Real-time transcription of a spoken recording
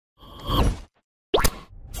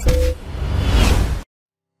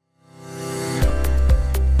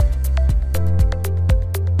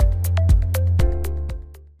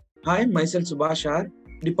Hi, myself Subhash R,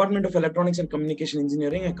 Department of Electronics and Communication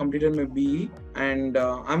Engineering. I completed my BE and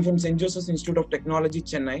I'm from St. Joseph's Institute of Technology,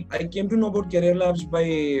 Chennai. I came to know about CareerLabs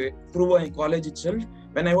through my college itself.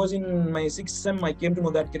 When I was in my sixth sem, I came to know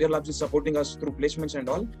that CareerLabs is supporting us through placements and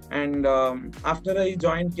all. And after I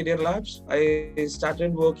joined CareerLabs, I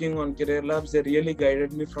started working on CareerLabs. They really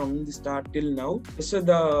guided me from the start till now. So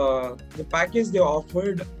the package they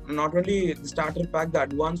offered, not only the starter pack, the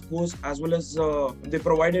advanced course, as well as they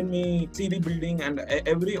provided me CV building and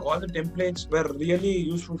all the templates were really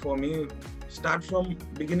useful for me. Start from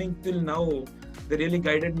beginning till now, they really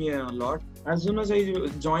guided me a lot. As soon as I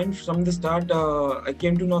joined from the start, I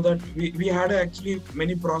came to know that we had actually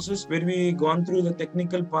many process where we gone through the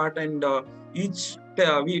technical part and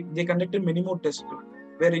they conducted many more tests.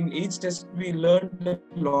 Where in each test we learned a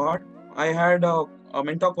lot. I had a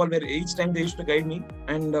mentor call where each time they used to guide me.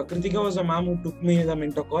 And Kritika was a ma'am who took me the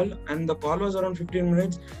mentor call, and the call was around 15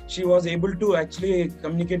 minutes. She was able to actually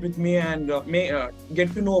communicate with me and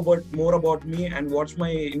get to know more about me and what's my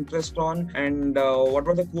interest on and what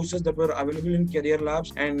were the courses that were available in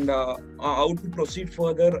CareerLabs and how to proceed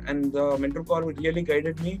further. And the mentor call really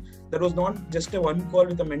guided me. That was not just a one call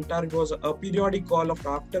with a mentor, it was a periodic call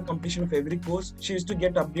after completion of every course. She used to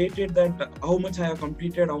get updated that how much I have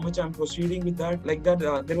completed, how much I'm proceeding with that. Like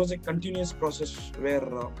that, there was a continuous process where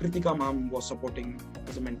Kritika ma'am was supporting me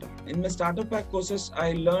as a mentor. In my starter pack courses,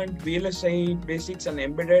 I learned VLSI basics and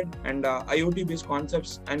embedded and IoT based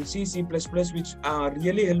concepts and C++, which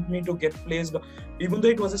really helped me to get placed. Even though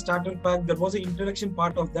it was a starter pack, there was an introduction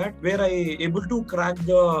part of that where I able to crack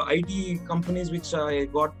the IT companies which I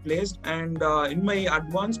got placed. And in my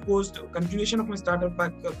advanced course, continuation of my starter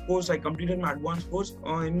pack course, I completed my advanced course.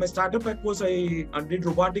 In my starter pack course, I did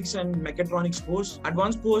robotics and mechatronics course.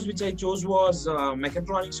 Advanced course which I chose was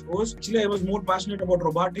mechatronics course. Actually, I was more passionate about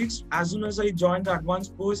robotics. As soon as I joined the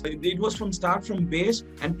advanced course, it was from base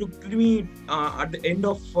and took me at the end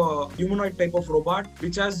of humanoid type of robot,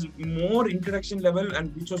 which has more introduction level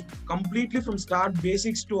and which was completely from start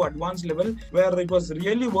basics to advanced level, where it was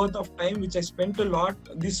really worth of time which I spent a lot.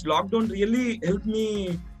 This lockdown really helped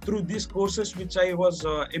me through these courses, which I was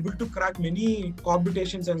able to crack many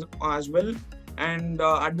competitions as well. And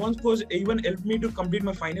advanced course even helped me to complete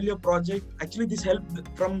my final year project. Actually, this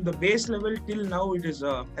helped from the base level till now. It is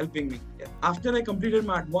helping me. Yeah. After I completed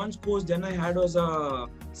my advanced course, then I had was a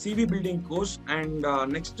CV building course, and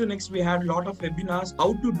next we had a lot of webinars,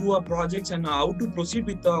 how to do our projects and how to proceed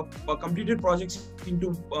with completed projects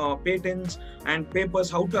into patents and papers,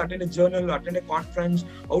 how to attend a journal, attend a conference,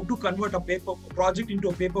 how to convert a paper project into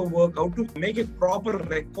a paperwork, how to make a proper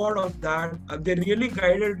record of that. They really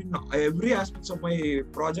guided in every aspects of my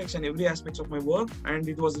projects and every aspects of my work, and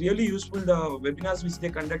it was really useful, the webinars which they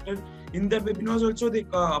conducted. In the webinars also, they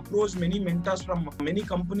approached many mentors from many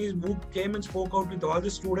companies who came and spoke out with all the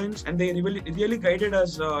students, and they really guided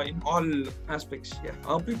us in all aspects. Yeah.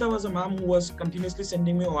 Prita was a ma'am who was continuously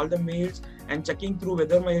sending me all the mails and checking through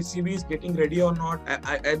whether my CV is getting ready or not.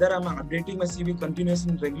 Either I'm updating my CV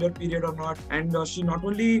continuously in regular period or not. And she not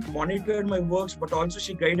only monitored my works, but also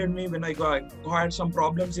she guided me when I had some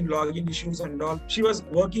problems in login issues and all. She was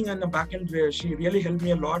working on the back end where she really helped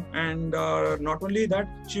me a lot. And not only that,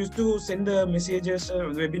 she used to send the messages,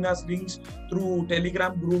 webinars links through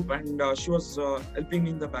Telegram group, and she was helping me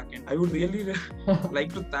in the back end. I would really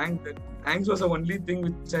like to thank that. Thanks was the only thing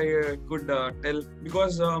which I could tell,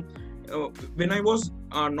 because when I was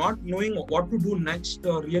not knowing what to do next,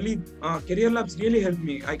 CareerLabs really helped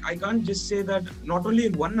me. I can't just say that not only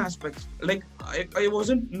in one aspect. Like I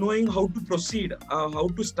wasn't knowing how to proceed, how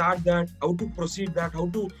to start that, how to proceed that, how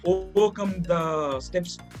to overcome the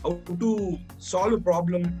steps, how to solve a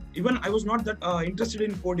problem. Even I was not that interested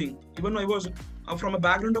in coding. Even I was from a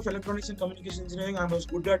background of electronics and communication engineering, I was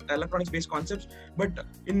good at electronics based concepts, but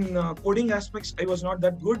in coding aspects, I was not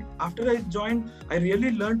that good. After I joined, I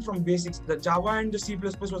really learned from basics. The Java and the C++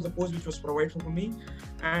 was the course which was provided for me,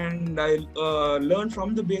 and I learned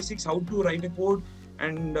from the basics how to write a code.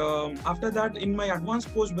 And after that, in my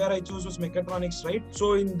advanced course where I chose was mechatronics, right?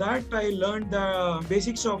 So in that, I learned the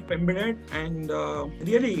basics of embedded, and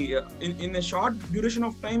really in a short duration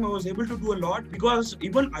of time, I was able to do a lot, because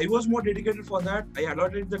even I was more dedicated for that. I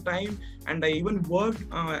allotted the time, and I even worked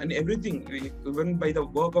and everything, even by the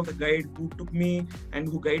work of the guide who took me and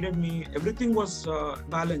who guided me, everything was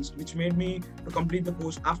balanced, which made me to complete the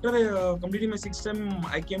course. After completing my sixth sem,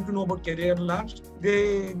 I came to know about CareerLabs.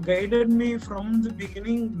 They guided me from the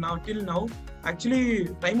beginning now till now. Actually,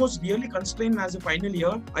 time was really constrained as a final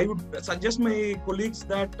year. I would suggest my colleagues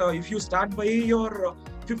that if you start by your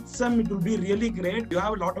fifth sem, it will be really great. You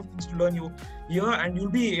have a lot of things to learn here, and you'll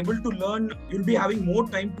be able to learn. You'll be having more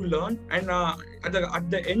time to learn, and at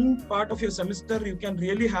the end part of your semester, you can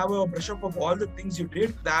really have a brush up of all the things you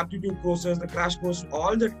did, the aptitude courses, the crash course,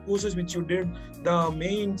 all the courses which you did, the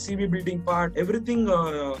main CV building part, everything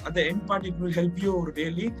at the end part, it will help you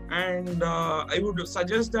really. And I would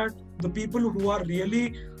suggest that the people who are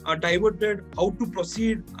really diverted how to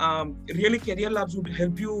proceed, really CareerLabs would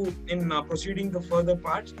help you in proceeding the further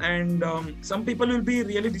parts. And some people will be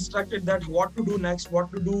really distracted that what to do next,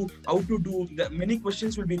 what to do, how to do. Many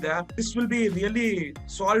questions will be there. This will be really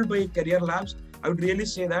solved by CareerLabs. I would really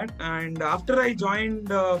say that. And after I joined,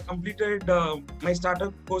 completed my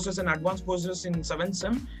startup courses and advanced courses in 7th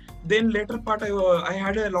sem, then later part I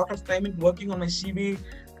had a lot of time in working on my CV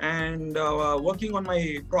and working on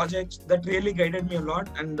my projects. That really guided me a lot,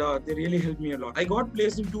 and they really helped me a lot. I got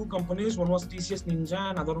placed in 2 companies. One was TCS Ninja,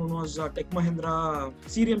 and other one was Tech Mahindra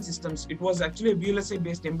CRM Systems. It was actually a VLSI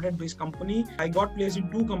based, embedded based company. I got placed in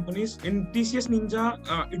 2 companies. In TCS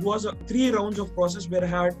Ninja, it was 3 rounds of process where I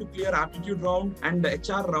had to clear aptitude round and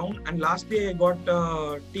HR round, and lastly I got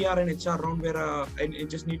TR and HR round where I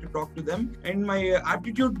just need to talk to them. And my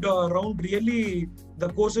aptitude round, really the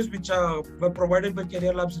courses which were provided by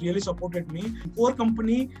CareerLabs really supported me. Core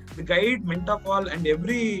company, the guide, mentor call, and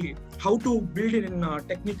every how to build it in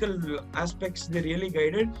technical aspects, they really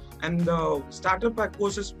guided. And the starter pack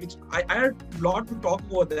courses, which I had a lot to talk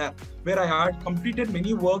about there, where I had completed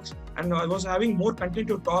many works and I was having more content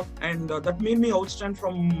to talk, and that made me outstand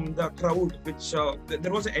from the crowd, which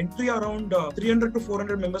there was an entry around 300 to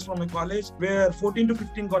 400 members from my college, where 14 to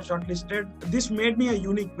 15 got shortlisted. This made me a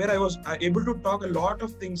unique, where I was able to talk a lot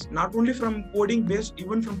of things, not only from coding base,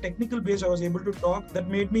 even from technical base I was able to talk. That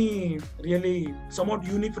made me really somewhat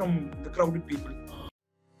unique from the crowded people.